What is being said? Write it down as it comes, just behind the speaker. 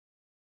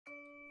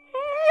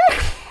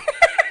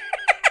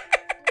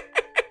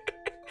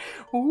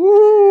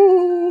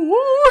Ooh.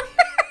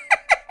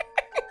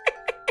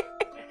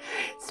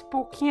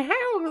 Spooky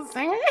house,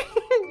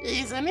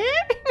 isn't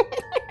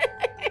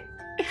it?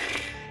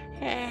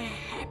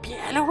 Happy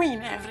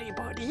Halloween,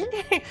 everybody.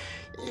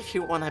 If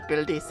you wanna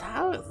build this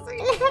house,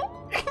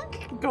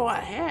 go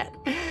ahead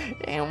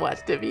and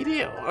watch the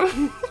video.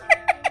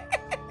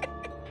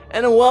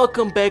 And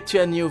welcome back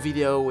to a new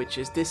video, which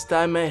is this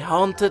time a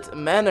haunted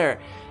manor.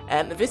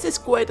 And this is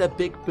quite a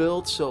big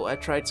build, so I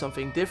tried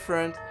something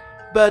different.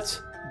 But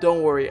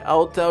don't worry,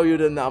 I'll tell you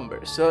the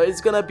numbers, so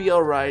it's gonna be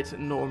alright.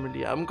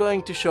 Normally I'm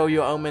going to show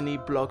you how many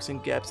blocks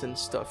and gaps and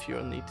stuff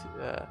you'll need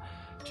to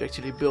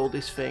actually build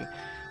this thing.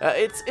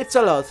 It's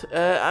a lot.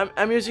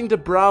 I'm using the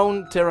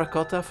brown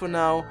terracotta for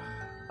now,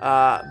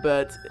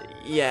 but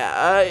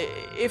yeah,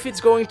 if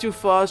it's going too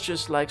fast,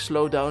 just like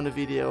slow down the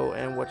video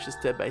and watch it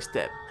step by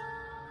step.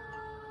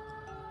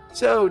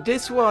 So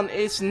this one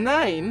is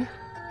 9,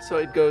 so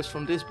it goes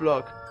from this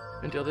block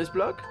until this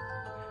block,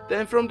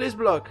 then from this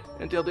block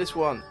until this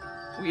one.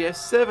 We have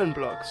 7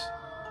 blocks,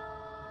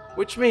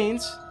 which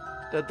means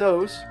that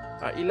those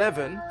are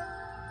 11.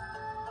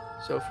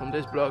 So from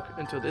this block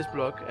until this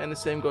block, and the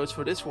same goes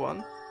for this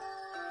one.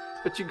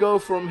 But you go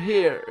from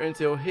here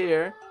until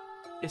here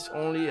is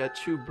only a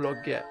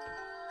 2-block gap.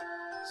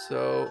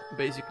 So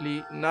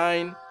basically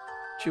 9,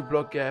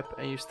 2-block gap,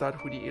 and you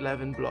start with the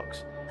 11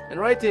 blocks. And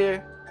right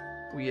here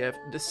we have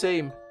the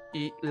same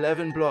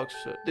 11 blocks.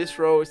 So this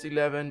row is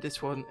 11,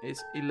 this one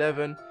is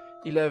 11,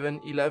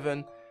 11,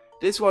 11.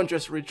 This one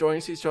just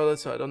rejoins each other,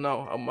 so I don't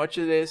know how much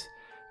it is,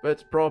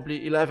 but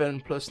probably 11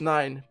 plus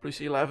 9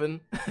 plus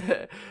 11.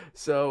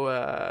 So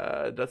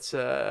that's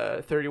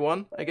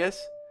 31, I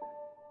guess.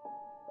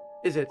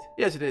 Is it?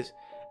 Yes, it is.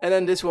 And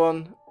then this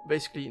one,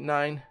 basically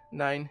 9,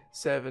 9,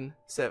 7,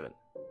 7.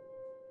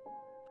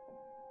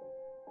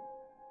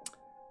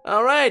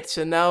 Alright,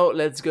 so now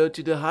let's go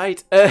to the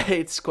height.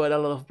 It's quite a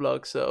lot of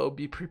blocks, so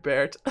be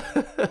prepared.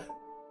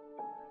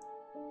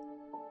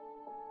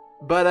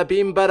 Bada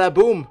bim, bada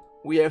boom.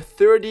 We have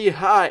 30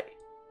 high.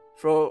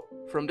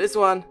 From this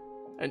one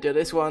until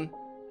this one.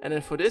 And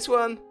then for this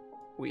one,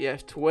 we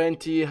have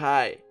 20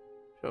 high.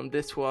 From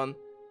this one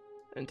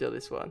until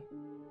this one.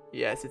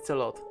 Yes, it's a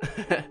lot.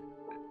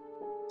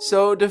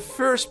 So the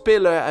first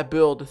pillar I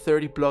built, the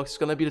 30 blocks, is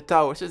gonna be the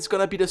tower. So it's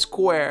gonna be the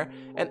square,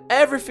 and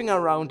everything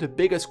around the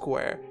bigger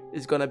square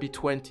is gonna be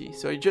 20.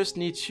 So you just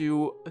need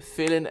to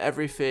fill in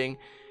everything,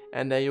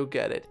 and then you'll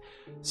get it.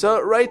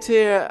 So right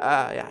here,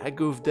 yeah, I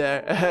goofed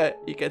there.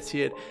 You can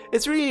see it.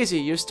 It's really easy.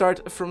 You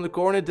start from the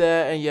corner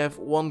there, and you have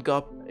one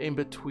gap in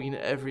between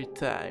every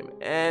time.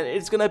 And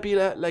it's gonna be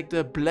like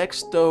the black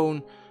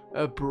stone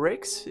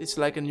bricks. It's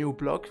like a new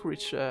block,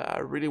 which I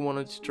really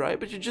wanted to try.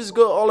 But you just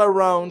go all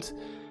around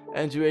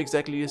and do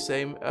exactly the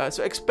same.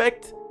 So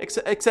except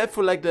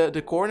for like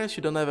the corners,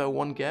 you don't have a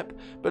one gap,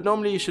 but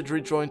normally you should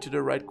rejoin to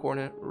the right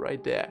corner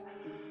right there.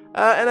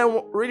 And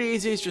then really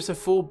easy, it's just a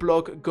full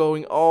block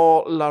going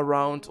all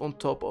around on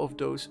top of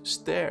those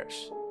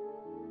stairs.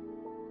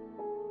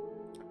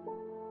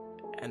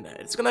 And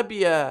it's gonna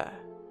be a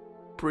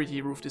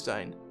pretty roof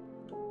design.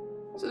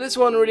 So this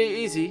one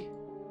really easy.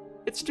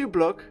 It's 2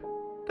 block,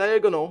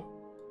 diagonal,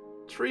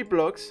 3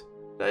 blocks,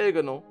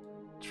 diagonal,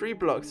 3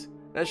 blocks.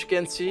 And as you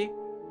can see,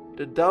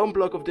 the down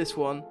block of this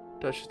one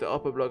touches the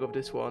upper block of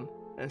this one,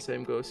 and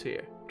same goes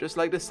here. Just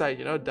like the side,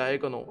 you know,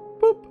 diagonal.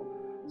 Boop.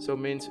 So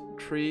means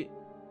 3,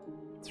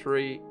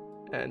 3,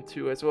 and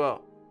 2 as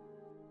well.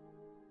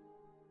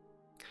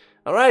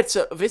 Alright,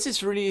 so this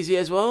is really easy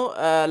as well.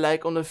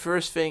 Like on the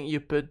first thing you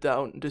put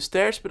down the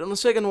stairs, but on the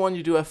second one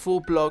you do a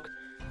full block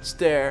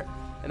stair,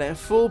 and then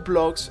full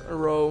blocks a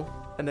row,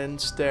 and then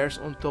stairs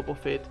on top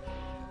of it,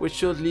 which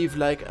should leave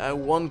like a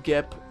 1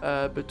 gap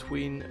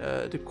between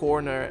the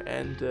corner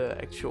and the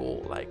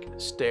actual like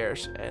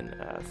stairs and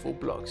full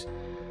blocks.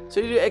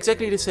 So you do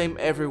exactly the same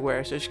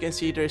everywhere. So as you can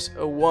see, there's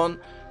a one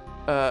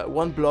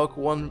block,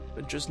 one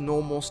just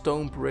normal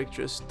stone brick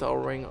just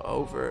towering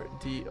over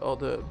the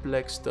other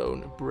black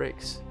stone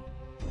bricks.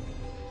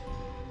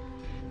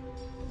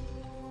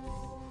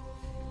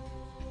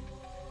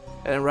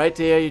 And right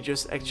there you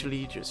just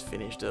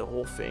finish the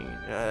whole thing,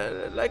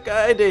 like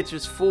I did,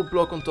 just full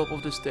block on top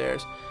of the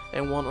stairs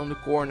and one on the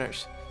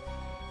corners.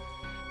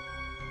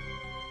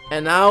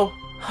 And now,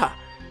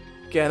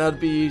 cannot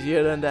be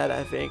easier than that,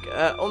 I think.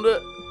 On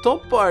the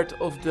top part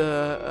of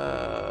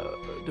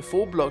the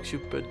full blocks you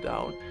put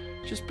down,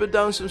 just put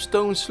down some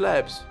stone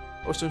slabs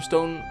or some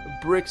stone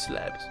brick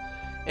slabs,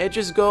 and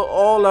just go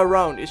all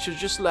around. It should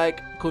just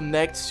like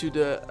connect to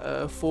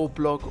the full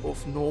block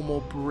of normal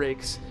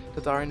bricks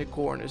that are in the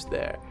corners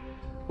there,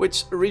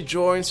 which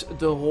rejoins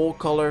the whole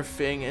color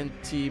thing and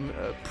theme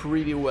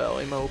pretty well,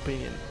 in my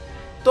opinion.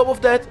 Top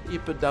of that, you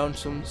put down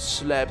some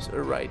slabs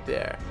right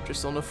there,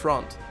 just on the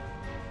front,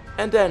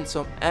 and then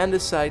some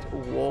andesite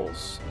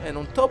walls, and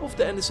on top of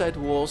the andesite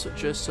walls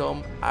just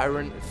some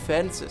iron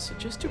fences,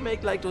 just to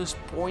make like those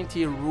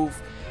pointy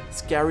roof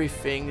scary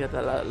thing that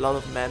a lot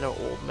of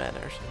old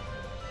manors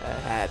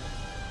had.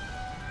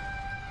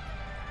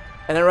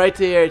 And then right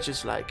there,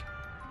 just like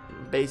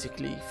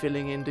basically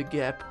filling in the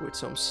gap with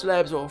some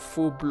slabs or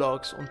full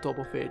blocks on top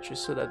of it,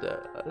 just so that the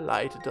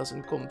light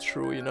doesn't come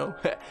through, you know.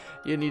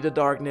 You need the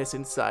darkness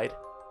inside.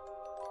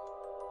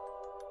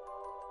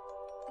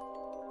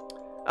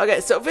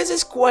 Okay, so this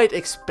is quite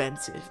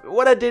expensive.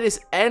 What I did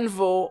is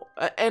anvil,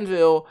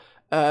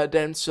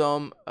 then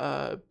some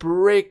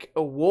brick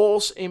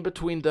walls in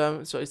between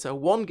them, so it's a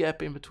one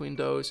gap in between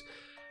those,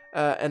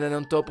 and then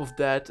on top of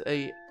that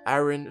a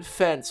iron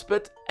fence.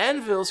 But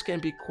anvils can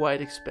be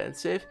quite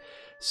expensive,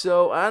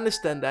 so I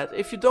understand that.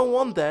 If you don't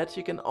want that,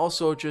 you can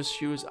also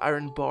just use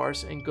iron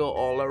bars and go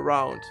all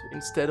around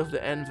instead of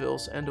the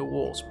anvils and the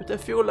walls. But I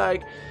feel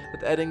like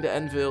that adding the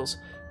anvils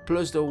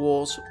plus the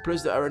walls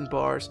plus the iron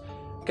bars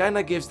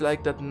kinda gives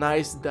like that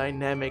nice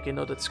dynamic, you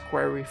know, that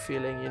squarey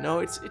feeling, you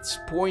know. It's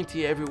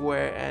pointy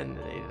everywhere, and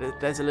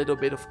there's a little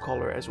bit of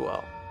color as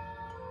well.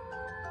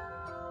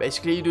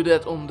 Basically you do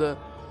that on the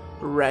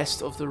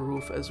rest of the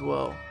roof as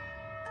well.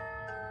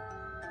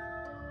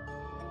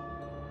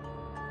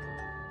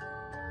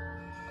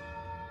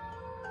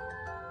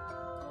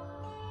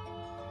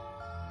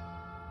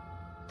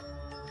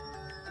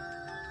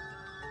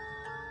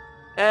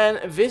 And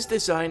this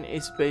design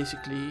is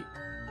basically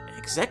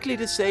exactly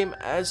the same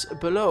as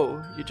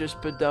below. You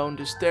just put down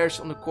the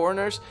stairs on the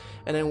corners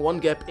and then one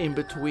gap in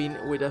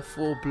between with a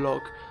full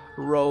block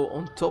row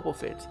on top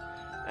of it.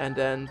 And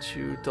then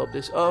to top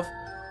this off,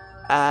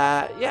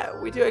 yeah,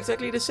 we do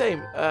exactly the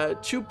same.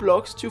 Two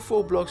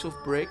full blocks of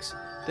bricks,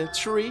 then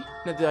 3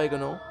 in a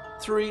diagonal,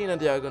 3 in a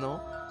diagonal,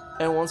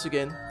 and once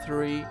again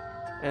 3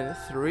 and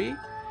 3.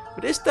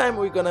 But this time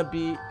we're gonna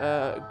be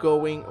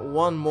going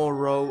one more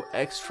row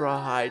extra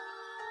high.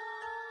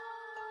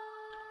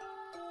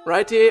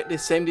 Right here, the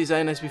same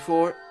design as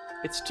before.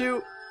 It's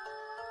 2,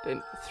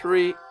 then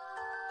 3,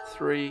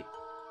 3,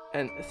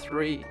 and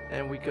 3,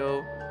 and we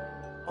go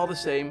all the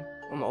same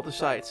on all the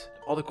sides,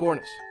 all the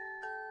corners.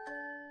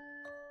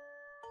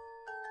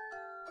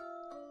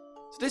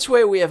 So this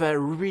way we have a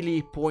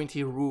really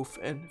pointy roof,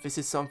 and this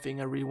is something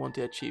I really want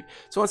to achieve.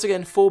 So once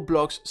again, full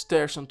blocks,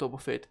 stairs on top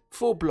of it,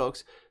 full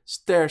blocks,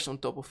 stairs on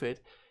top of it,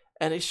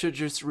 and it should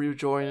just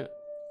rejoin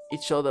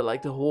each other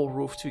like the whole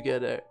roof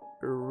together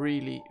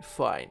really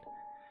fine.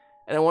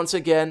 And then once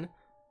again,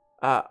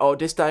 oh,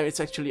 this time it's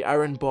actually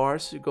iron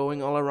bars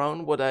going all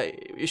around. What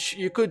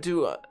you could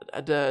do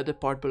at the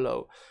part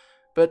below,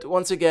 but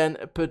once again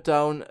put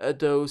down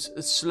those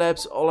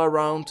slabs all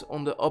around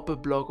on the upper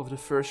block of the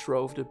first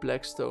row of the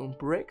black stone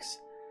bricks.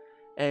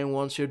 And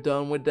once you're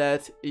done with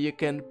that, you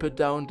can put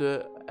down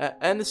the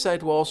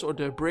andesite walls or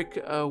the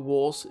brick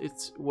walls.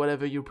 It's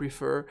whatever you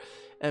prefer,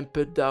 and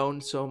put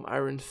down some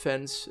iron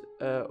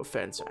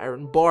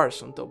iron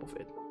bars on top of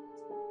it.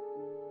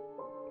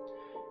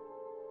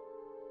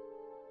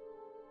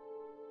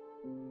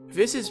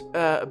 This is,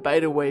 by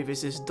the way,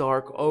 this is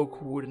dark oak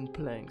wooden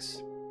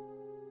planks.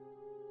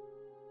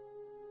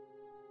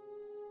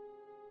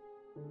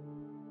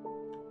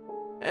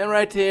 And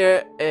right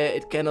here,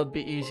 it cannot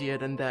be easier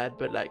than that,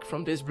 but like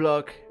from this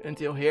block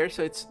until here,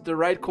 so it's the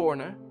right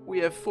corner, we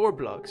have 4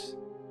 blocks.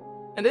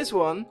 And this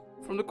one,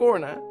 from the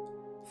corner,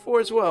 4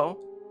 as well.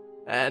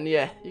 And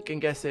yeah, you can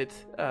guess it,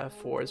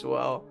 4 as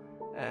well.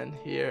 And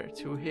here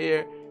to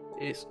here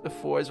is a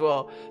 4 as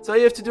well. So all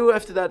you have to do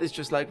after that is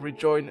just like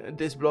rejoin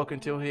this block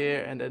until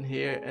here, and then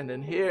here, and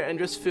then here, and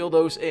just fill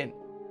those in.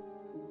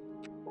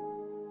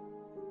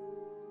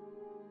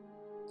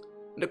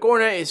 The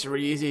corner is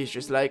really easy. It's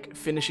just like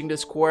finishing the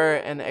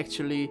square and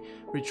actually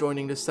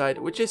rejoining the side,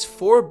 which is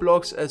 4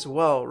 blocks as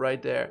well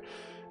right there.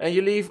 And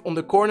you leave on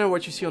the corner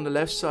what you see on the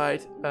left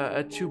side,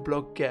 a 2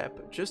 block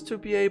gap, just to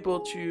be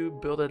able to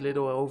build a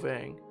little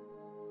overhang.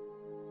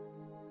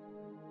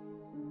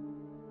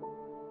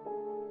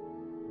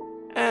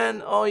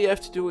 And all you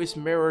have to do is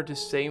mirror the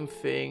same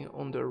thing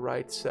on the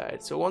right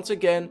side. So once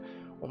again,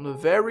 on the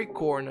very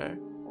corner,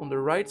 on the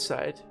right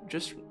side,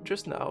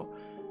 just now,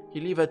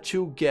 you leave a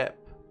 2 gap.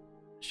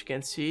 As you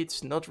can see,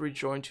 it's not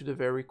rejoined to the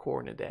very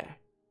corner there.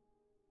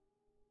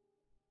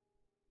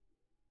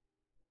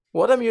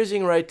 What I'm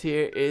using right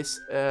here is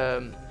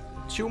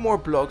 2 more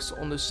blocks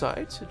on the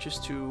side,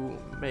 just to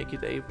make you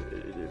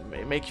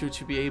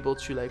to be able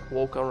to like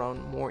walk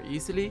around more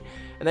easily,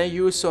 and I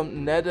use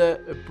some nether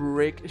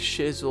brick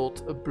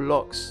chiseled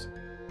blocks.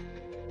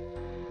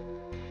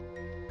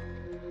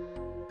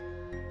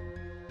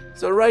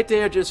 So right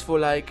there, just for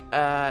like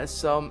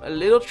some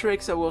little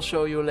tricks I will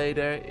show you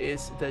later,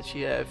 is that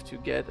you have to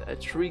get a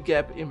 3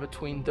 gap in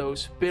between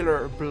those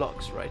pillar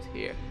blocks right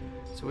here.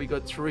 So we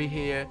got 3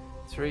 here,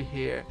 3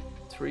 here,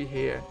 3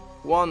 here,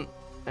 1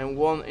 and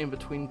 1 in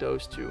between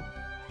those 2.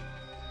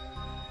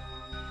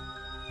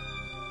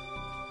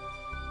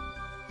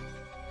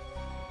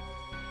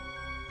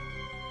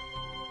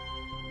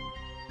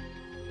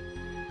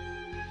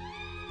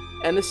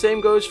 And the same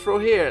goes for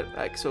here,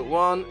 like so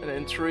 1 and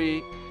then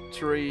 3,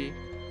 3,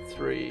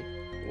 3,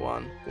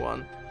 1,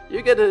 1.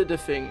 You get the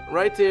thing.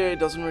 Right there, it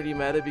doesn't really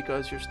matter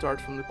because you start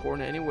from the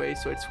corner anyway,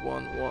 so it's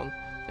 1, 1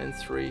 and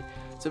 3.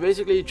 So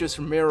basically just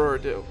mirror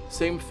the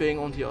same thing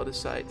on the other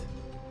side.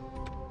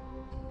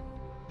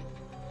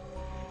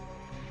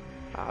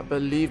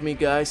 Believe me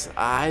guys,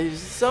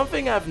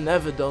 something I've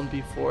never done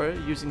before,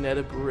 using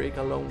nether brick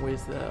along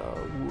with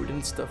wood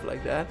and stuff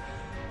like that.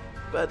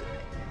 But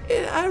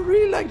I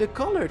really like the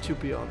color, to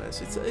be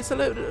honest. It's a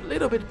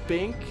little bit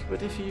pink,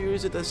 but if you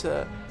use it as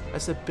a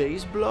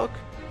base block,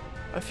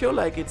 I feel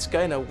like it's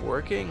kind of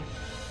working.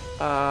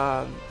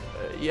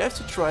 You have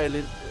to try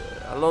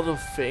a lot of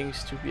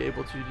things to be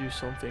able to do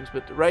some things,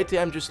 but right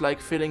here I'm just like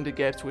filling the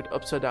gaps with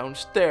upside down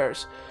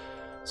stairs.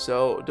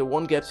 So the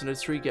 1 gaps and the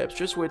 3 gaps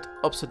just with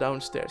upside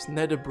down stairs,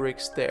 nether brick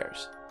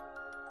stairs.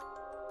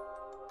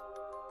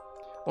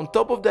 On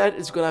top of that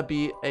is gonna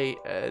be a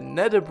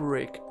nether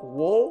brick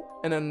wall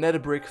and a nether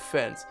brick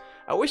fence.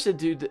 I wish they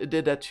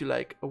did that to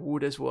like a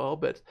wood as well,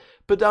 but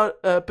put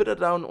it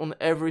down on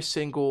every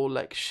single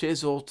like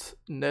chiseled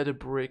nether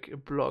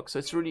brick block. So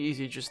it's really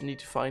easy, you just need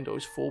to find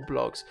those full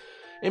blocks.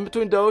 In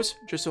between those,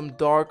 just some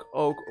dark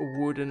oak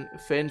wooden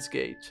fence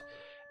gates.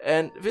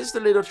 And this is the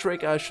little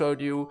trick I showed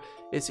you,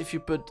 is if you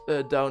put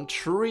down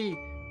 3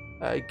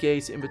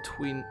 gates in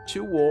between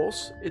 2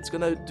 walls, it's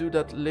gonna do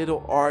that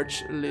little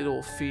arch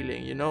little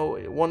feeling, you know,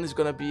 one is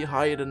gonna be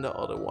higher than the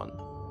other one,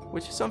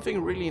 which is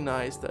something really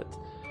nice that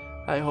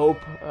I hope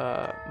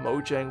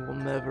Mojang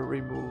will never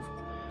remove.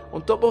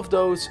 On top of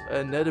those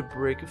nether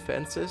brick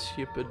fences,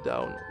 you put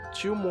down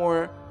 2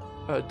 more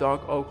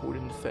dark oak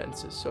wooden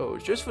fences, so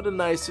just for the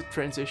nice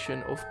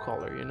transition of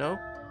color, you know.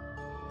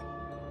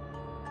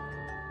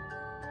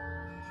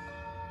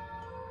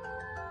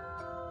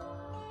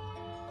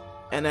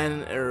 And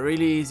then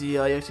really easy,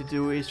 all you have to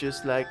do is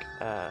just like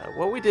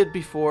what we did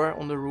before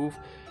on the roof,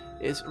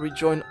 is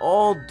rejoin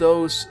all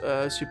those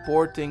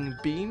supporting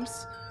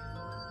beams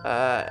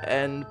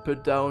and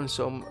put down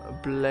some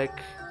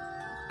black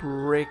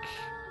brick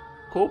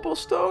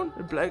cobblestone,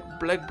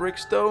 black brick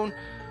stone.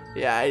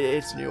 Yeah,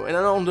 it's new. And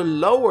then on the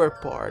lower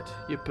part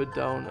you put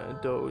down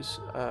those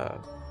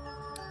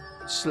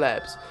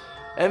slabs.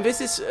 And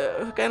this is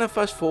kind of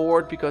fast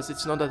forward because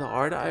it's not that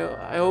hard,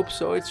 I hope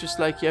so. It's just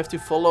like you have to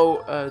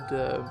follow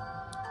the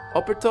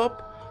upper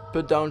top,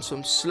 put down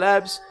some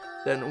slabs,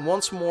 then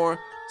once more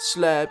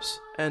slabs,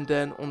 and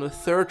then on the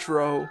 3rd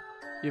row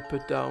you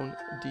put down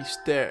these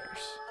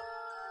stairs.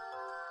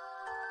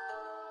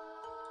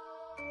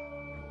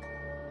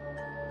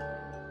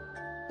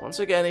 Once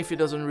again, if it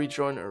doesn't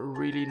rejoin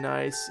really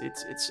nice,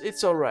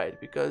 it's alright,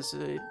 because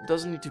it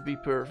doesn't need to be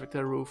perfect,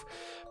 a roof.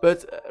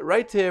 But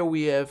right there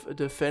we have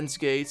the fence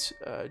gates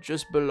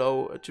just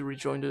below to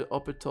rejoin the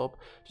upper top,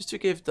 just to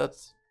give that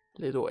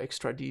little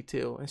extra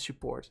detail and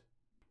support.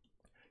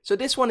 So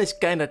this one is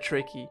kinda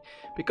tricky,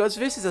 because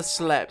this is a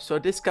slab, so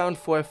this counts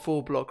for a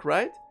full block,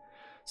 right?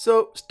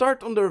 So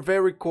start on the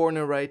very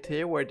corner right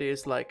here where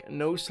there's like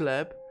no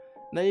slab.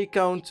 Then you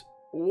count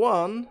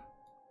 1,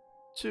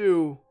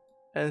 2,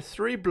 and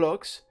 3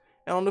 blocks,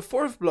 and on the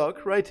 4th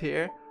block right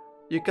here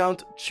you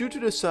count 2 to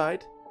the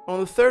side. On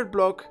the 3rd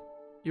block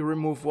you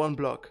remove 1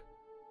 block,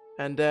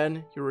 and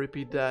then you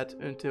repeat that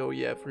until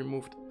you have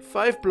removed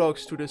 5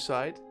 blocks to the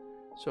side.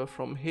 So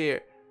from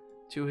here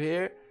to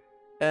here,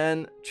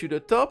 and to the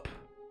top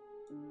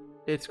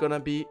it's gonna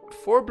be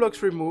 4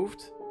 blocks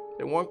removed,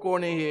 then 1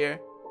 corner here,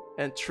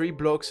 and 3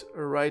 blocks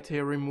right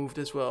here removed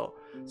as well.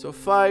 So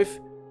 5,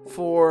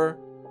 4,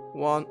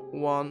 1,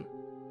 1,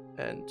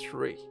 and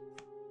 3.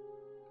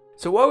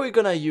 So what we're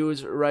gonna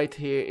use right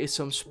here is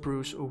some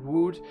spruce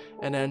wood,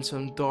 and then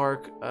some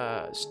dark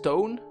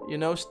stone, you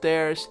know,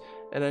 stairs,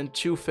 and then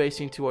 2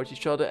 facing towards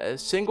each other, a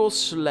single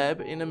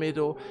slab in the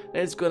middle.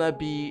 Then it's gonna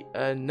be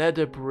a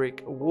nether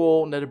brick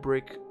wall, nether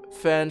brick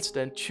fence,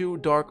 then 2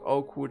 dark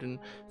oak wooden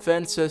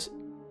fences,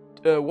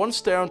 1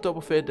 stair on top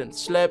of it, then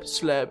slab,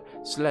 slab,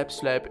 slab,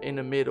 slab in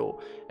the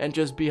middle. And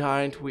just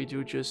behind we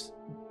do just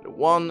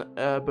 1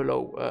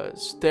 below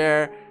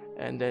stair,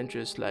 and then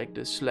just like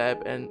the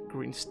slab and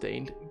green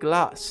stained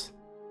glass.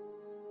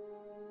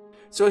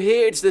 So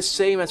here it's the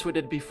same as we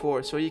did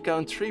before, so you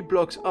count 3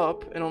 blocks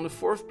up, and on the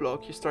 4th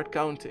block you start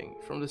counting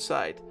from the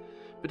side.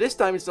 But this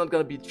time it's not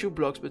gonna be 2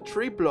 blocks but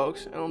 3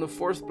 blocks, and on the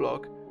 4th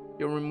block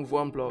you'll remove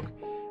 1 block.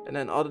 And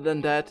then other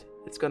than that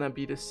it's gonna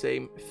be the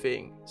same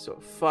thing. So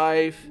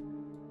 5,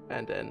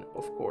 and then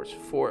of course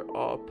 4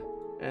 up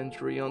and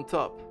 3 on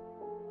top.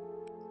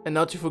 And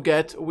not to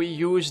forget, we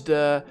use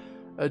the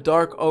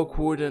dark oak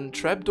wooden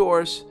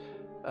trapdoors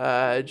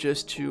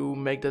just to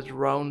make that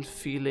round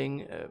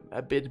feeling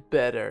a bit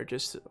better.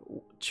 Just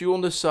 2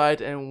 on the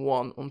side and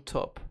 1 on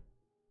top.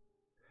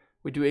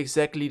 We do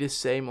exactly the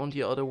same on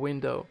the other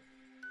window.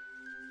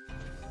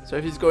 So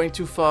if it's going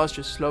too fast,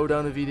 just slow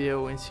down the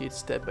video and see it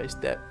step by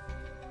step.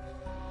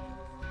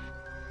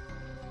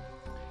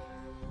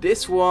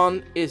 This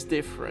one is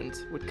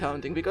different with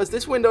counting, because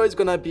this window is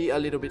gonna be a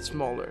little bit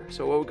smaller.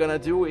 So what we're gonna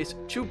do is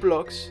 2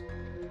 blocks,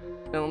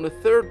 and on the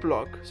 3rd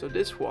block, so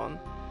this one,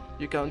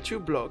 you count 2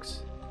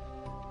 blocks,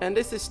 and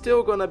this is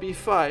still gonna be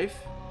 5,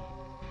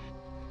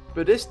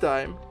 but this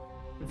time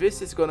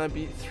this is gonna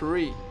be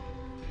 3,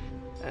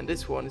 and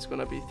this one is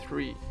gonna be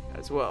 3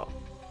 as well.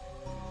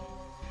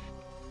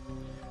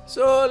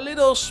 So a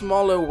little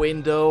smaller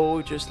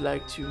window, just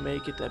like to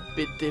make it a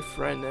bit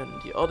different than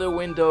the other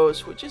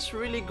windows, which is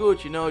really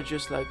good, you know,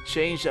 just like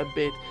change a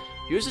bit,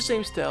 use the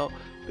same style,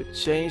 but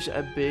change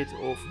a bit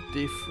of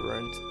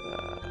different,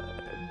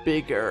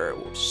 bigger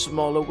or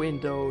smaller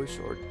windows,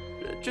 or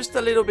just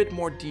a little bit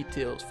more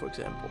details, for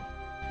example.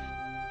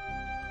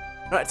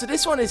 Alright, so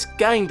this one is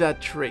kinda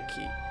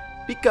tricky,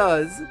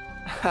 because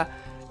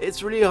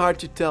it's really hard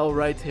to tell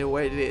right here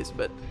where it is,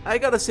 but I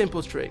got a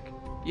simple trick.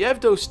 You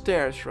have those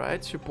stairs,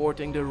 right,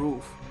 supporting the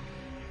roof.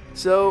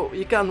 So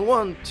you can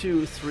 1,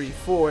 2, 3,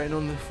 4, and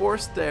on the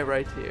 4th stair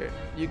right here,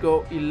 you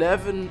go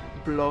 11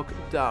 block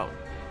down.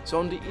 So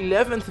on the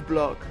 11th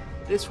block,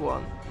 this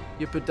one,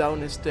 you put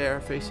down a stair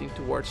facing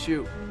towards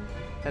you,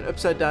 and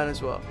upside down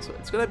as well. So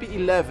it's gonna be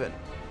 11.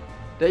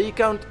 Then you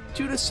count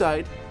to the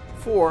side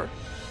 4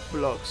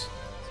 blocks.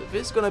 So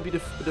this is gonna be the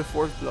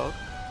 4th block,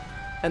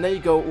 and then you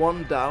go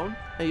 1 down,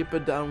 and you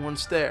put down 1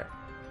 stair.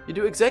 You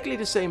do exactly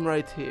the same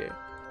right here.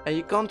 And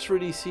you can't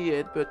really see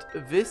it, but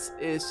this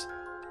is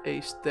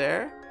a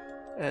stair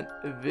and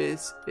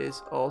this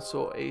is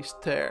also a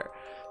stair.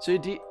 So you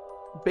do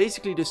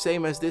basically the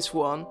same as this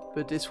one,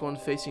 but this one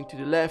facing to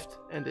the left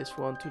and this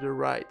one to the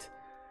right.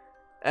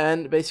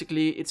 And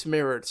basically it's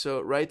mirrored. So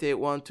right there,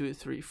 1, 2,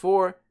 3,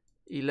 4,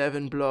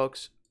 11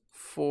 blocks,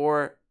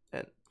 4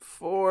 and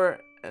 4,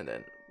 and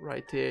then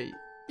right there,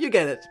 you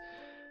get it.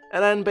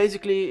 And then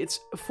basically it's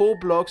 4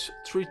 blocks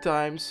 3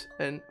 times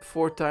and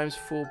 4 times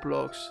 4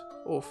 blocks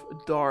of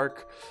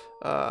dark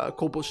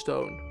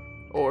cobblestone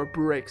or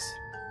bricks.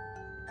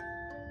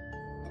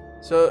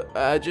 So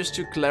just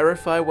to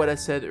clarify what I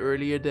said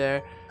earlier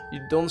there,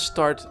 you don't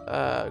start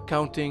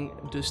counting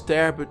the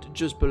stair, but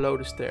just below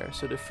the stair.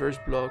 So the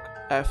first block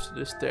after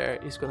the stair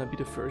is gonna be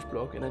the first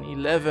block, and then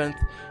 11th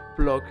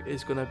block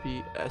is gonna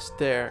be a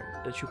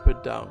stair that you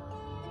put down.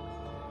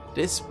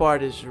 This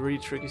part is really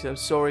tricky, so I'm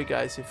sorry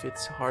guys if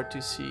it's hard to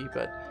see,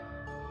 but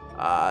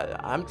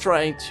I'm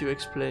trying to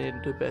explain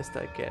it the best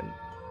I can.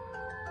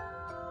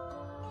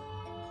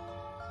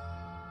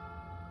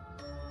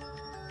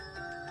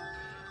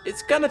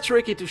 It's kind of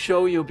tricky to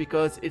show you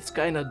because it's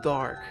kind of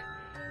dark,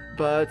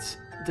 but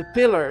the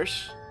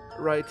pillars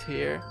right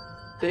here,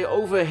 they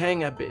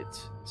overhang a bit.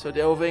 So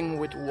they overhang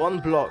with 1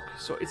 block.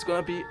 So it's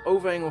gonna be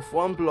overhang of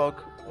 1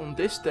 block on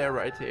this stair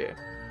right here,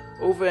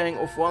 overhang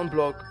of 1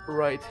 block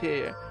right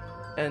here,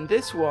 and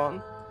this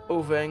one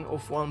overhang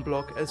of 1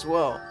 block as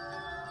well.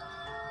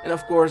 And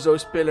of course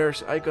those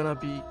pillars are gonna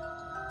be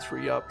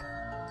 3 up.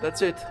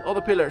 That's it, all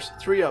the pillars,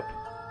 3 up.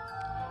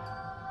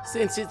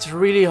 Since it's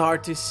really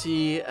hard to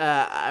see,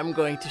 I'm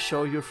going to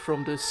show you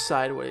from the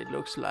side what it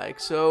looks like.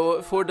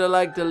 So for the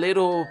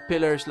little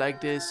pillars like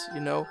this, you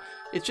know,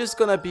 it's just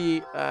gonna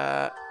be,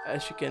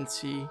 as you can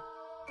see,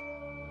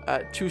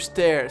 2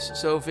 stairs.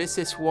 So this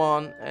is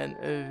 1 and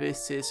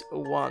this is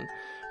 1.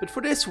 But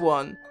for this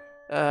one,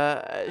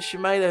 as you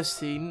might have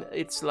seen,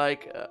 it's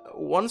like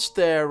 1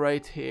 stair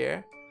right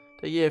here.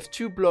 Then you have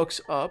 2 blocks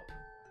up.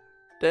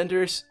 Then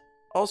there's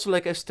also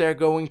like a stair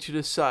going to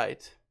the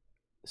side.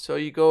 So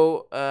you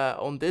go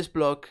on this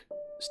block,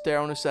 stair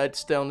on the side,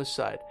 stair on the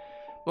side.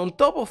 On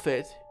top of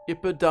it, you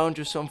put down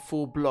just some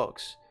full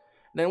blocks.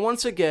 And then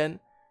once again,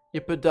 you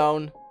put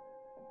down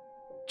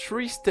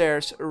 3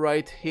 stairs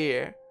right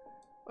here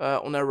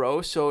on a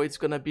row. So it's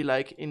gonna be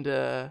like in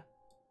the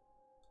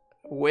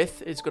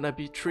width, it's gonna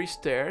be 3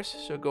 stairs.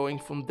 So going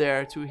from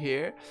there to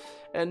here.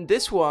 And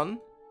this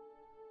one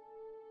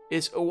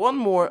is 1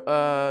 more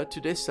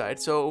to this side.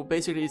 So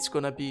basically it's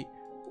gonna be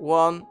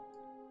 1,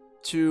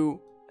 2,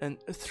 and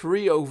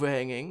 3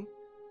 overhanging.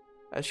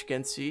 As you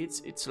can see,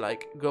 it's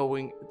like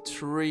going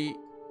 3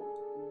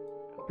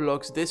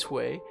 blocks this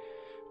way.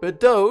 But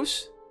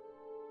those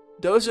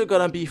are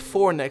gonna be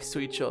 4 next to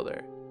each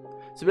other.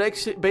 So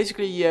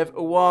basically you have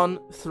 1,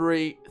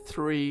 3,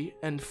 3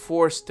 and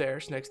 4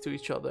 stairs next to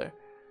each other.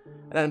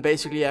 And then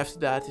basically after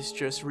that is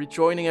just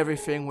rejoining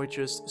everything with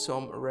just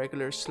some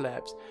regular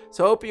slabs.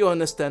 So I hope you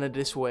understand it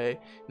this way.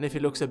 And if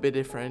it looks a bit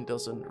different, it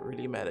doesn't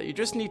really matter. You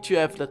just need to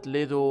have that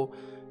little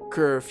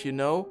curve, you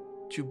know,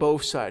 to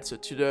both sides, so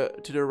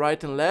to the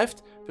right and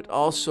left, but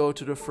also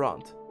to the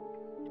front.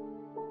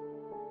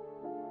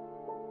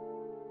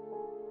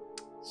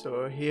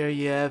 So here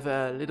you have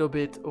a little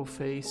bit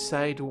of a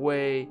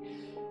sideway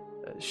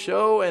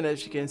show, and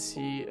as you can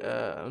see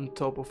on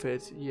top of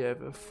it you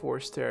have 4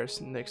 stairs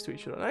next to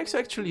each other. It's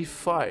actually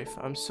 5.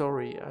 I'm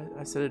sorry,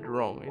 I said it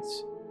wrong.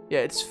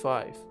 It's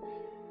 5.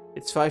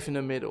 It's 5 in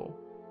the middle.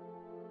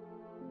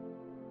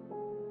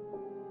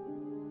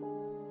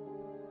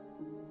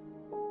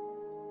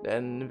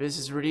 And this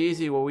is really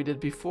easy, what we did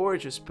before,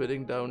 just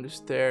putting down the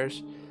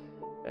stairs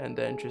and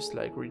then just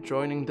like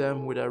rejoining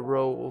them with a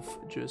row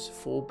of just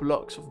full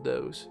blocks of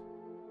those.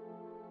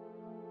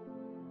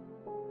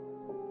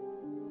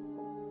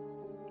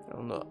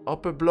 On the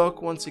upper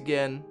block once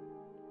again,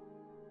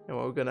 and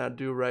what we're gonna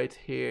do right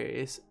here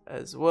is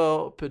as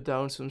well put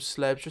down some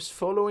slabs, just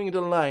following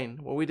the line,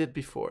 what we did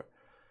before.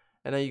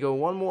 And then you go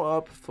 1 more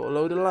up,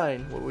 follow the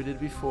line, what we did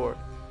before.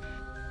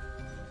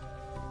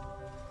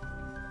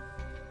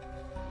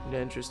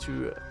 Then just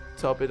to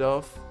top it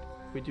off,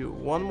 we do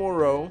one more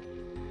row,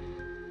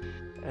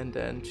 and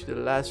then to the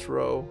last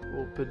row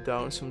we'll put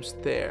down some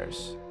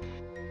stairs.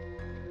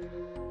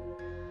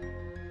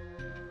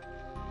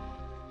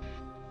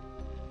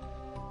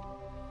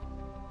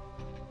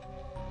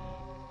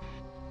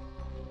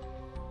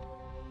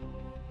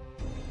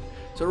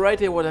 So right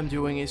here what I'm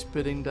doing is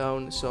putting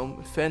down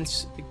some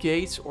fence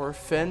gates or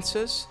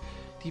fences,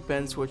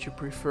 depends what you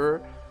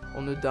prefer,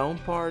 on the down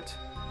part.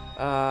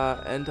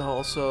 And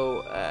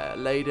also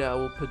later I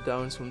will put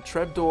down some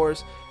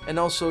trapdoors and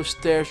also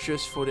stairs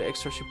just for the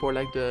extra support,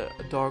 like the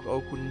dark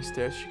oak wooden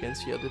stairs you can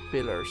see are the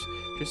pillars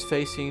just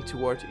facing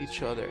towards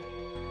each other.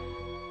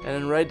 And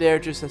then right there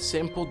just a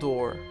simple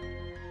door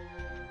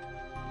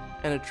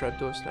and a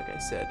trapdoors, like I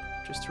said,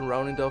 just to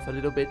round it off a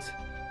little bit.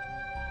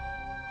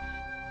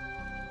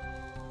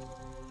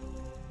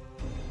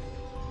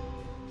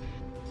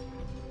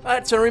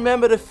 Alright, so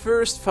remember the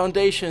first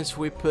foundations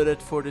we put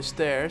it for the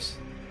stairs?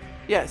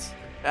 Yes,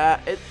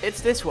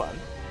 it's this one,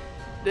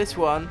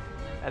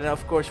 and then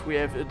of course we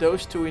have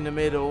those two in the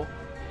middle,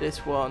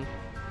 this one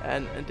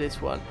and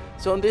this one.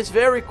 So on this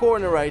very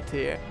corner right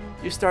here,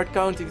 you start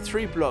counting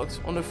 3 blocks.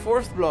 On the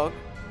 4th block,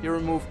 you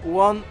remove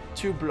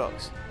 2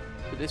 blocks.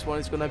 So this one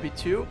is gonna be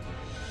 2,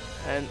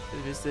 and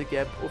it is the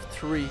gap of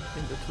 3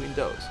 in between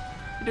those.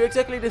 You do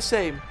exactly the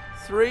same,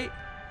 3,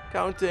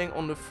 counting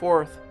on the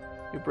 4th,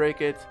 you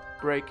break it,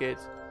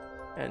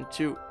 and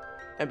 2.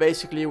 And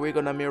basically we're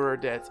gonna mirror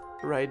that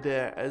right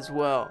there as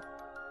well.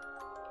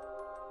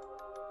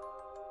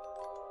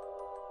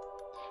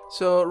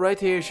 So right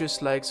here is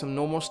just like some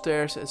normal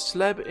stairs, a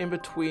slab in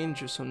between,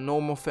 just some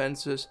normal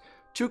fences,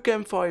 2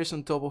 campfires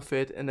on top of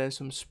it, and then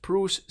some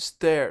spruce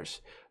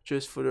stairs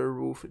just for the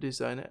roof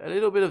design. A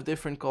little bit of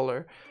different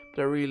color,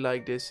 but I really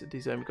like this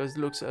design because it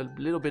looks a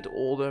little bit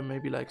older,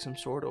 maybe like some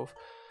sort of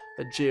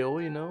a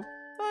jail, you know.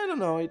 I don't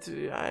know,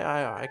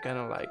 I kind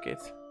of like it.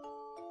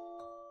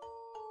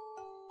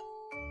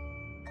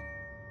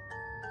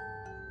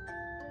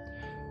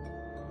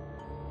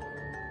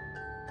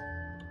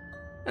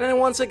 And then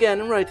once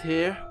again, right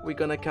here, we're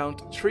gonna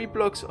count 3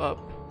 blocks up.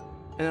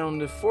 And on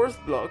the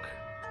 4th block,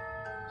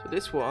 so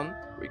this one,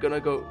 we're gonna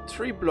go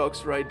 3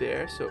 blocks right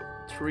there. So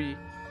 3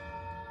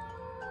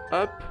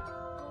 up.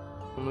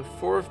 On the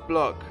 4th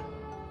block,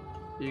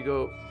 you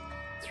go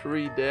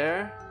 3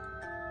 there.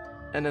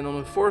 And then on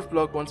the 4th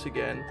block, once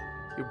again,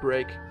 you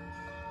break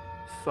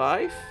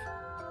 5.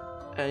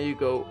 And you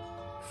go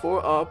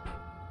 4 up.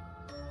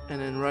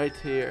 And then right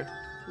here,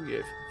 we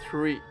have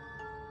 3.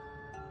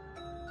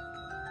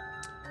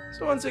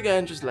 So once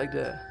again, just like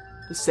the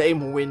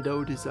same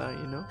window design,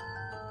 you know.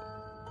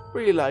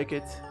 Really like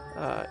it.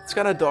 It's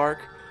kind of dark.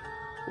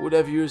 Would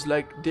have used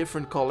like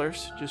different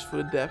colors just for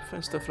the depth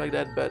and stuff like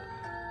that. But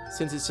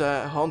since it's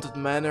a haunted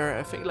manor,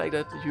 I think like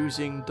that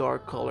using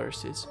dark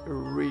colors is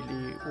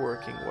really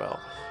working well.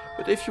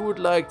 But if you would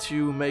like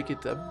to make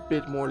it a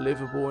bit more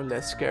livable and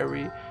less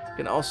scary, you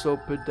can also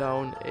put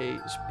down a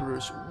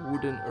spruce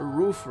wooden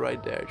roof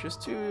right there,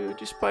 just to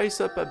spice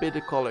up a bit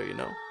the color, you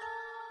know.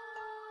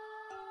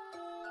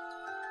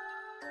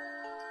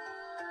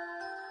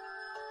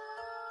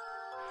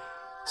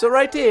 So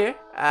right here,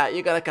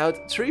 you gotta count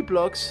 3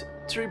 blocks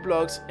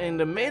in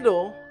the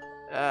middle.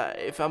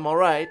 If I'm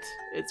alright,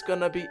 it's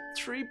gonna be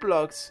 3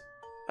 blocks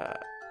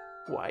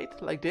wide,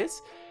 like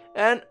this,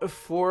 and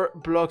 4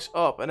 blocks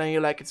up. And then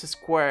you're like, it's a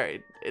square.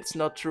 It's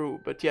not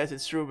true, but yes,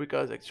 it's true,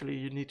 because actually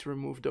you need to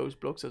remove those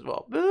blocks as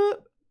well.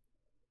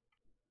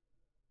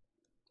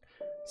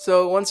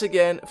 So once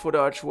again, for the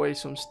archway,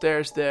 some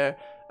stairs there,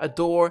 a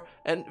door,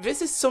 and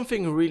this is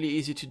something really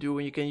easy to do,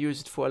 and you can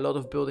use it for a lot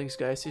of buildings,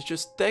 guys. It's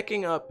just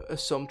stacking up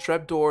some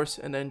trapdoors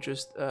and then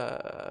just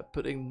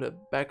putting them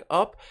back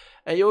up,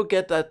 and you'll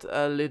get that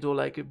little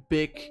like a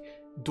big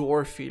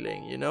door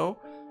feeling, you know,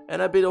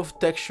 and a bit of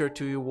texture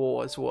to your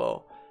wall as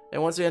well.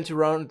 And once again, to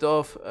round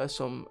off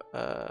some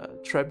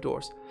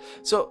trapdoors.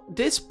 So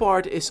this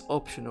part is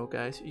optional,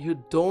 guys.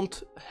 You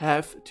don't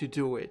have to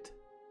do it.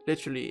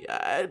 Literally,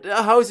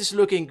 the house is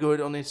looking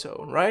good on its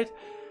own, right?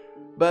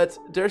 But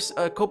there's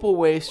a couple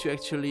ways to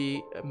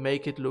actually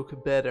make it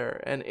look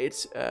better, and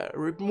it's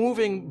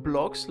removing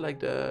blocks like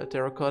the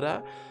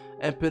terracotta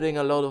and putting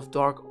a lot of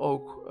dark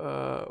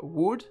oak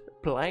wood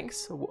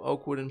planks,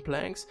 oak wooden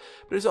planks.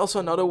 But there's also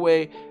another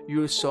way: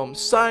 use some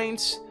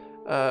signs,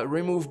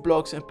 remove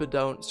blocks and put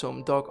down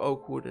some dark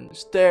oak wooden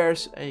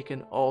stairs, and you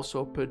can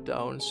also put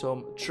down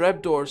some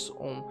trapdoors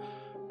on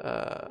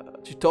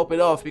to top it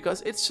off,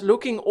 because it's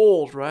looking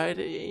old, right?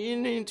 You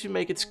need to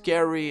make it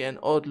scary and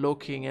odd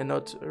looking and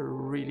not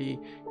really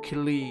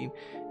clean,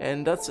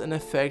 and that's an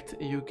effect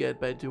you get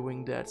by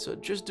doing that. So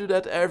just do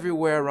that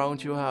everywhere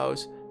around your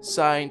house: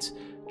 signs,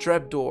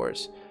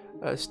 trapdoors,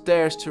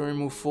 stairs to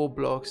remove full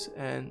blocks,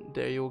 and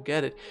there you'll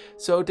get it.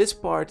 So this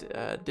part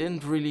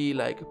didn't really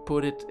like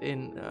put it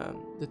in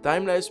the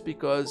time-lapse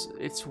because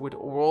it's with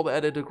world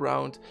editor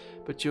ground,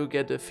 but you'll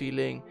get the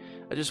feeling.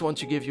 I just want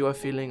to give you a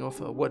feeling of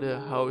what a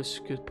house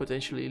could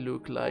potentially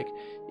look like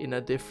in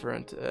a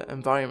different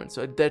environment.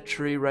 So that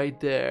tree right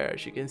there,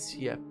 as you can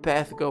see, a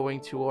path going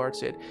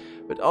towards it,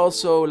 but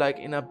also like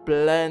in a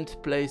bland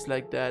place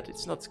like that,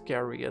 it's not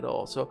scary at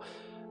all. So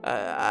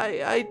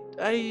I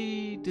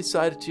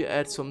decided to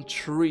add some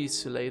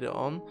trees later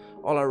on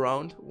all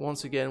around,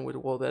 once again with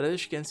wall edit.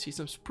 As you can see,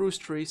 some spruce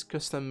trees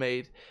custom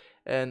made,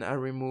 and I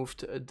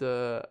removed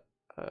the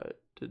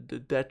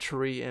dead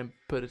tree and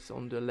put it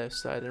on the left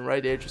side, and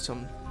right there just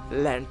some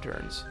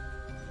lanterns.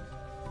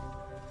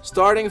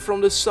 Starting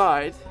from the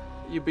side,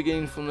 you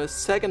begin from the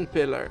second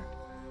pillar,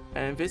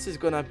 and this is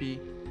gonna be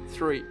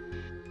 3.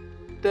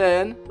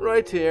 Then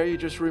right here you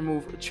just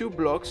remove 2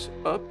 blocks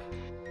up,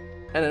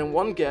 and then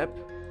 1 gap,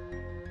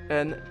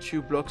 and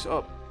 2 blocks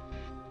up.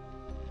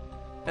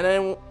 And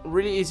then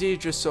really easy,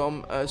 just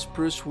some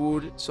spruce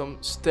wood, some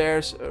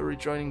stairs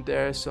rejoining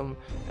there, some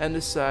on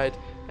the side,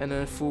 and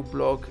then a full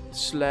block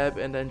slab,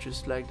 and then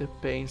just like the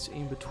panes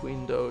in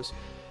between those.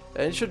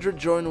 And it should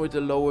rejoin with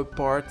the lower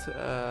part,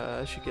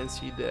 as you can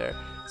see there.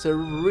 It's a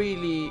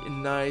really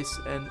nice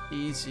and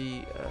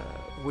easy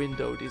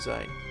window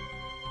design.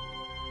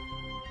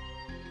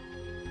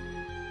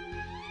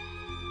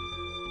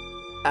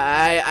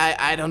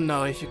 I don't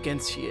know if you can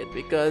see it,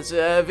 because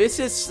this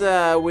is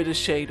with the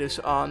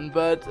shaders on,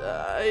 but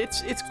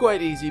it's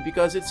quite easy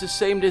because it's the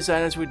same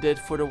design as we did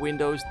for the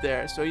windows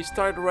there. So you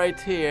start right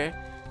here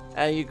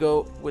and you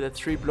go with the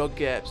 3 block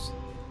gaps,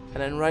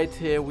 and then right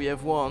here we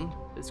have 1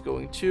 that's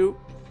going 2,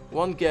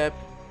 1 gap,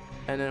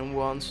 and then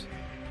 1,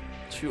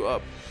 2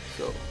 up.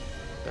 So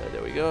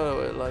there we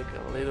go, like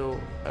a little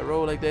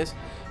arrow like this.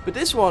 But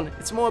this one,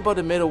 it's more about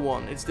the middle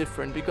one. It's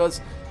different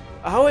because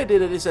how I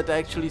did it is that I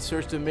actually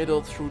searched the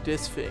middle through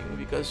this thing,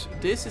 because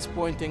this is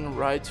pointing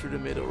right through the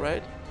middle,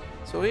 right?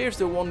 So here's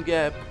the 1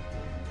 gap,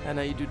 and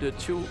then you do the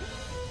 2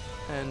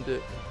 and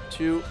the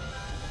 2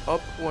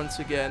 up once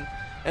again,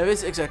 and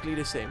it's exactly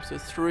the same. So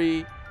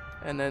 3,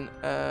 and then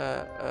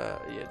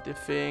yeah, the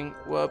thing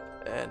up,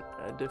 and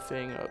the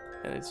thing up,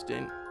 and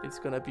it's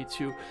gonna be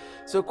 2.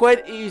 So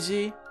quite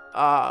easy,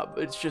 but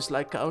it's just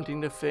like counting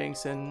the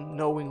things and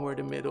knowing where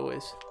the middle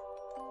is.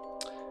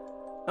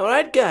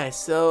 Alright guys,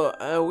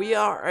 so we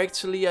are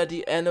actually at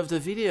the end of the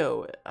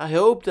video. I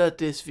hope that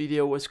this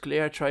video was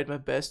clear. I tried my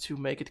best to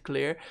make it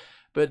clear,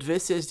 but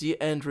this is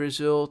the end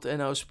result, and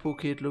how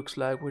spooky it looks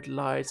like with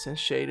lights and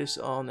shaders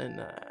on,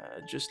 and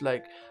just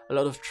like a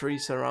lot of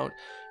trees around.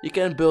 You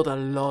can build a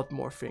lot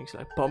more things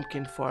like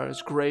pumpkin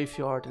farms,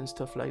 graveyard and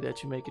stuff like that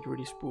to make it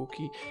really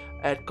spooky.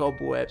 Add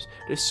cobwebs.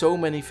 There's so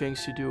many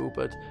things to do,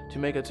 but to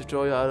make a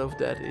tutorial out of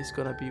that is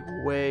gonna be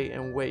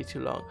way too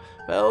long.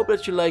 But I hope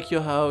that you like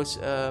your house.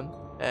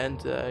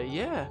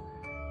 Yeah,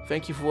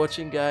 thank you for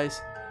watching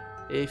guys.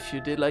 If you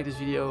did like this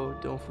video,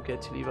 don't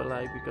forget to leave a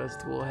like because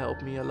it will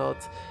help me a lot.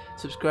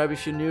 Subscribe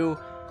if you're new,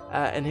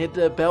 and hit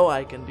the bell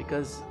icon,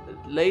 because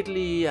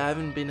lately I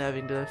haven't been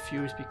having the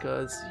views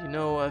because, you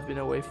know, I've been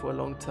away for a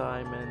long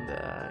time,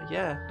 and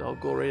yeah, the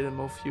algorithm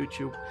of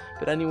YouTube.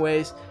 But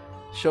anyways,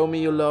 show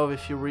me your love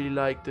if you really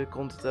like the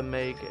content I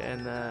make,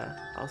 and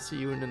I'll see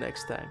you in the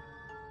next time.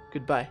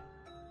 Goodbye.